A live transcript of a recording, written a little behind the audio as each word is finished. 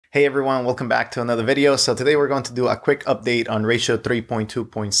Hey everyone, welcome back to another video. So today we're going to do a quick update on ratio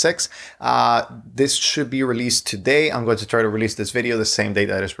 3.2.6. This should be released today. I'm going to try to release this video the same day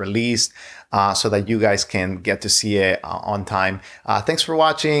that it's released so that you guys can get to see it on time. Thanks for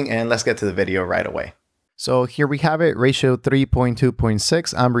watching and let's get to the video right away. So here we have it, ratio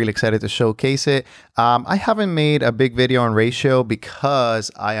 3.2.6. I'm really excited to showcase it. I haven't made a big video on ratio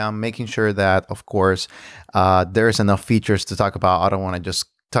because I am making sure that, of course, there's enough features to talk about. I don't want to just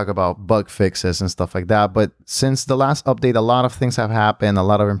talk about bug fixes and stuff like that. But since the last update, a lot of things have happened, a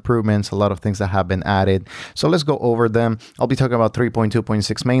lot of improvements, a lot of things that have been added. So let's go over them. I'll be talking about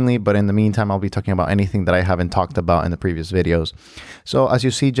 3.2.6 mainly, but in the meantime, I'll be talking about anything that I haven't talked about in the previous videos. So as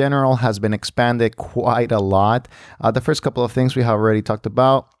you see, general has been expanded quite a lot. The first couple of things we have already talked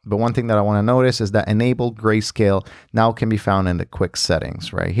about, but one thing that I want to notice is that enable grayscale now can be found in the quick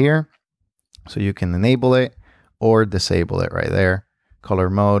settings right here. So you can enable it or disable it right there.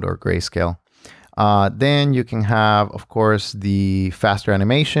 Color mode or grayscale. Then you can have, of course, the faster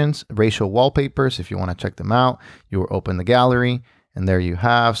animations, ratio wallpapers. If you want to check them out, you will open the gallery and there you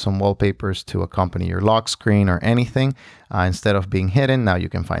have some wallpapers to accompany your lock screen or anything. Instead of being hidden, now you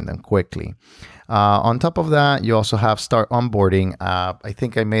can find them quickly. On top of that, you also have start onboarding. I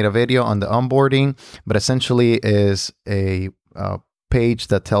think I made a video on the onboarding, but essentially is a page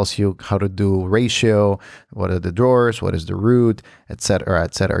that tells you how to do ratio, what are the drawers, what is the root, etc.,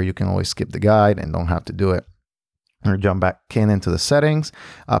 etc. You can always skip the guide and don't have to do it. Or jump back into the settings.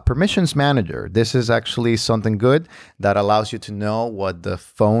 Permissions manager. This is actually something good that allows you to know what the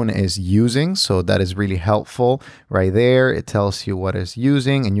phone is using. So that is really helpful right there. It tells you what it's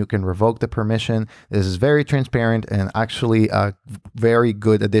using and you can revoke the permission. This is very transparent and actually a very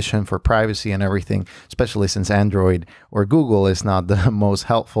good addition for privacy and everything, especially since Android or Google is not the most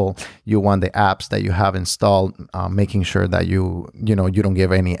helpful. You want the apps that you have installed, making sure that you don't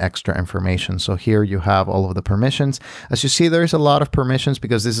give any extra information. So here you have all of the permissions. As you see, there's a lot of permissions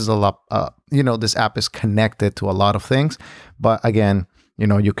because this is a lot, this app is connected to a lot of things. But again,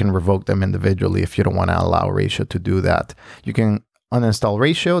 you can revoke them individually if you don't want to allow ratio to do that. You can uninstall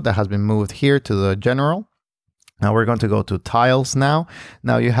ratio that has been moved here to the general. Now we're going to go to tiles now.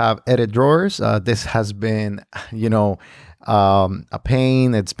 Now you have edit drawers. This has been, a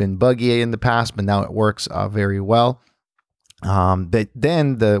pain. It's been buggy in the past, but now it works very well. But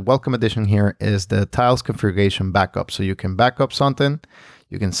then the welcome addition here is the tiles configuration backup. So you can back up something,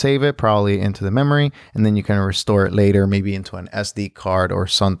 you can save it probably into the memory, and then you can restore it later, maybe into an SD card or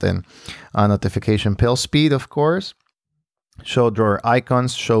something. Notification pill speed, of course. Show drawer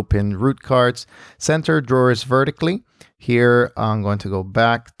icons, show pin root cards, center drawers vertically. Here, I'm going to go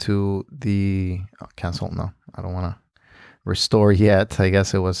back to the cancel. No, I don't want to restore yet. I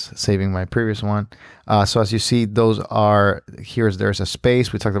guess it was saving my previous one. So as you see, those are, there's a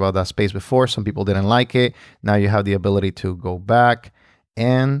space. We talked about that space before. Some people didn't like it. Now you have the ability to go back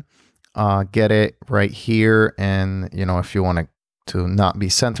and get it right here. And, if you want it to not be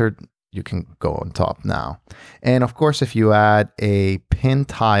centered, you can go on top now. And of course, if you add a pin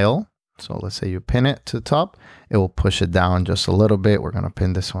tile, so let's say you pin it to the top, it will push it down just a little bit. We're going to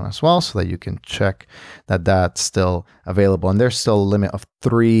pin this one as well so that you can check that that's still available. And there's still a limit of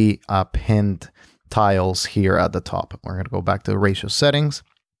 3 pinned tiles here at the top. We're going to go back to the ratio settings.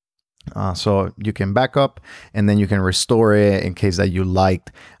 So you can back up and then you can restore it in case that you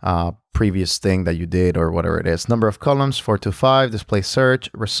liked previous thing that you did or whatever it is. Number of columns 4 to 5, display search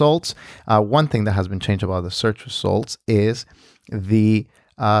results. One thing that has been changed about the search results is the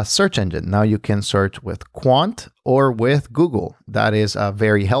search engine. Now you can search with Quant or with Google. That is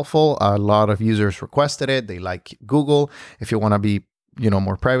very helpful. A lot of users requested it. They like Google. If you want to be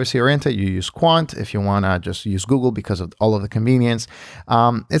more privacy oriented, you use Quant. If you want to just use Google because of all of the convenience.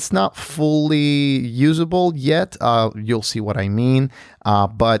 It's not fully usable yet. You'll see what I mean.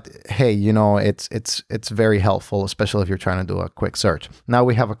 But hey, it's very helpful, especially if you're trying to do a quick search. Now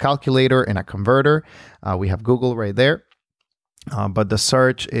we have a calculator and a converter. We have Google right there. But the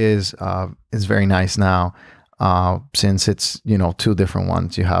search is very nice now, since it's, 2 different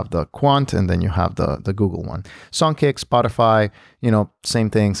ones. You have the Quant and then you have the Google one. Songkick, Spotify, same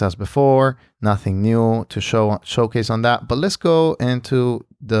things as before, nothing new to showcase on that. But let's go into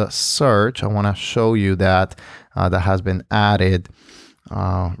the search. I want to show you that that has been added.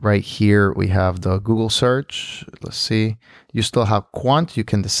 Right here, we have the Google search. Let's see. You still have Quant. You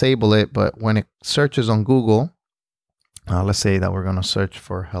can disable it, but when it searches on Google, let's say that we're going to search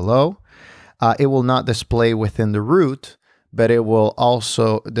for hello. It will not display within the root, but it will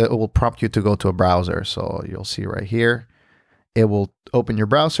prompt you to go to a browser. So you'll see right here, it will open your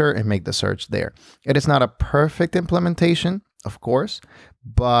browser and make the search there. It is not a perfect implementation, of course,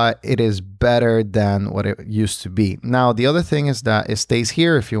 but it is better than what it used to be. Now, the other thing is that it stays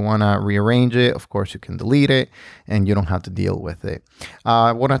here. If you want to rearrange it, of course, you can delete it and you don't have to deal with it.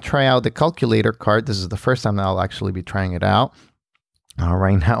 I want to try out the calculator card. This is the first time that I'll actually be trying it out.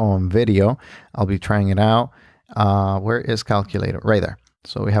 Right now on video, I'll be trying it out. Where is calculator? Right there.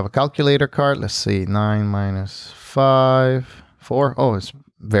 So we have a calculator card. Let's see, 9 minus 5, 4. Oh, it's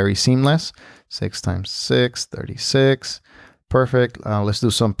very seamless. 6 times 6, 36. Perfect. Let's do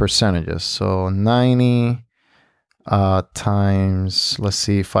some percentages. So 90 times, let's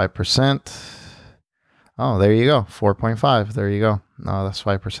see, 5%. Oh, there you go. 4.5. There you go. No, that's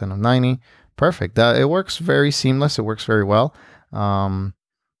 5% of 90. Perfect. It works very seamless. It works very well. Oh,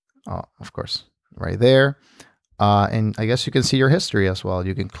 of course, right there. And I guess you can see your history as well.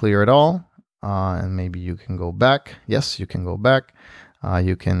 You can clear it all. And maybe you can go back. Yes, you can go back.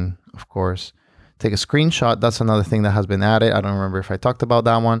 You can, of course, take a screenshot. That's another thing that has been added. I don't remember if I talked about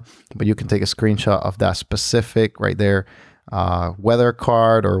that one, but you can take a screenshot of that specific right there weather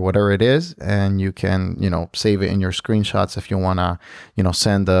card or whatever it is, and you can, save it in your screenshots if you want to,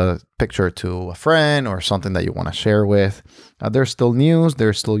 send a picture to a friend or something that you want to share with. There's still news.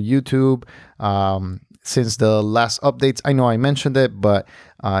 There's still YouTube. Since the last updates, I know I mentioned it, but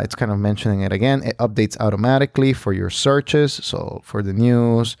it's kind of mentioning it again. It updates automatically for your searches. So for the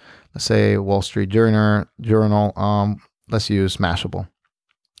news, let's say Wall Street Journal, let's use Mashable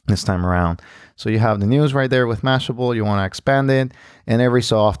this time around. So you have the news right there with Mashable. You want to expand it, and every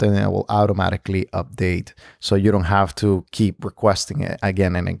so often it will automatically update. So you don't have to keep requesting it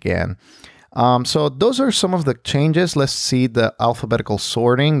again and again. So those are some of the changes. Let's see the alphabetical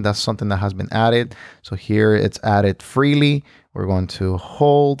sorting. That's something that has been added. So here it's added freely. We're going to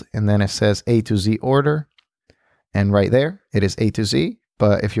hold, and then it says A to Z order. And right there, it is A to Z.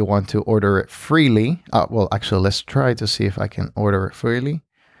 But if you want to order it freely, well, actually, let's try to see if I can order it freely.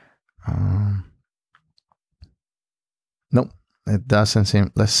 Nope, it doesn't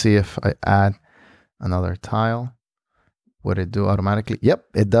seem. Let's see if I add another tile. Would it do automatically? Yep,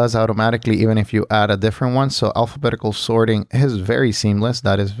 it does automatically, even if you add a different one. So alphabetical sorting is very seamless.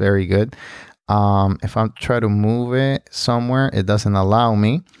 That is very good. If I try to move it somewhere, it doesn't allow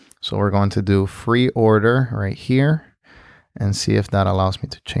me. So we're going to do free order right here and see if that allows me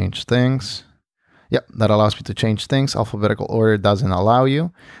to change things. Yep, that allows me to change things. Alphabetical order doesn't allow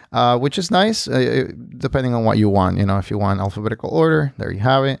you, which is nice, depending on what you want. If you want alphabetical order, there you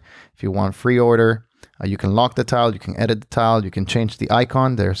have it. If you want free order, you can lock the tile, you can edit the tile, you can change the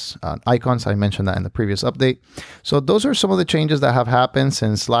icon. There's icons. I mentioned that in the previous update. So those are some of the changes that have happened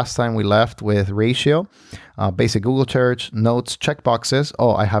since last time we left with Ratio. Basic Google search, notes, checkboxes.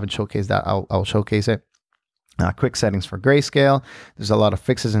 Oh, I haven't showcased that. I'll showcase it. Quick settings for grayscale. There's a lot of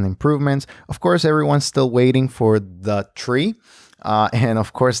fixes and improvements. Of course, everyone's still waiting for the tree. And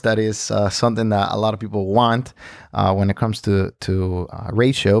of course, that is something that a lot of people want when it comes to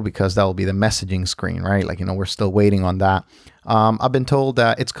Ratio, because that will be the messaging screen, right? Like, we're still waiting on that. I've been told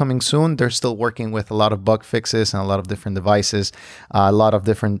that it's coming soon. They're still working with a lot of bug fixes and a lot of different devices. A lot of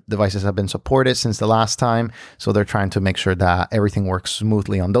different devices have been supported since the last time. So they're trying to make sure that everything works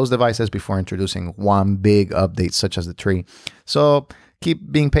smoothly on those devices before introducing one big update, such as the tree. So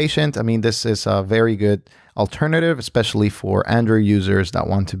keep being patient. I mean, this is a very good alternative, especially for Android users that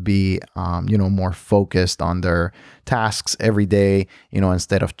want to be, more focused on their tasks every day,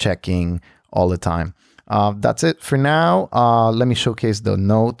 instead of checking all the time. That's it for now. Let me showcase the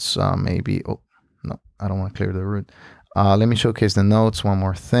notes. Maybe, oh, no, I don't want to clear the root. Let me showcase the notes. One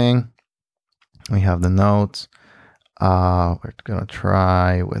more thing. We have the notes. We're going to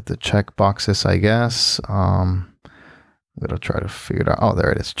try with the checkboxes, I guess. I'm going to try to figure it out. Oh,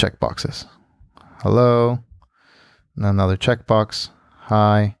 there it is. Checkboxes. Hello. And another checkbox.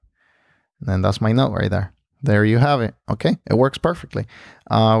 Hi. And then that's my note right there. There you have it. Okay. It works perfectly.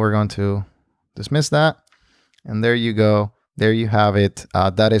 We're going to dismiss that. And there you go. There you have it.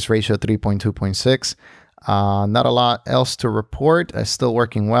 That is Ratio 3.2.6. Not a lot else to report. It's still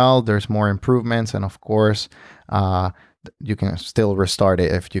working well. There's more improvements. And of course, you can still restart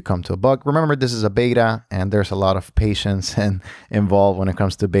it if you come to a bug. Remember, this is a beta and there's a lot of patience and involved when it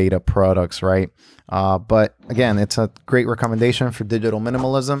comes to beta products, right? But again, it's a great recommendation for digital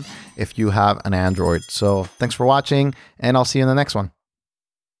minimalism if you have an Android. So thanks for watching, and I'll see you in the next one.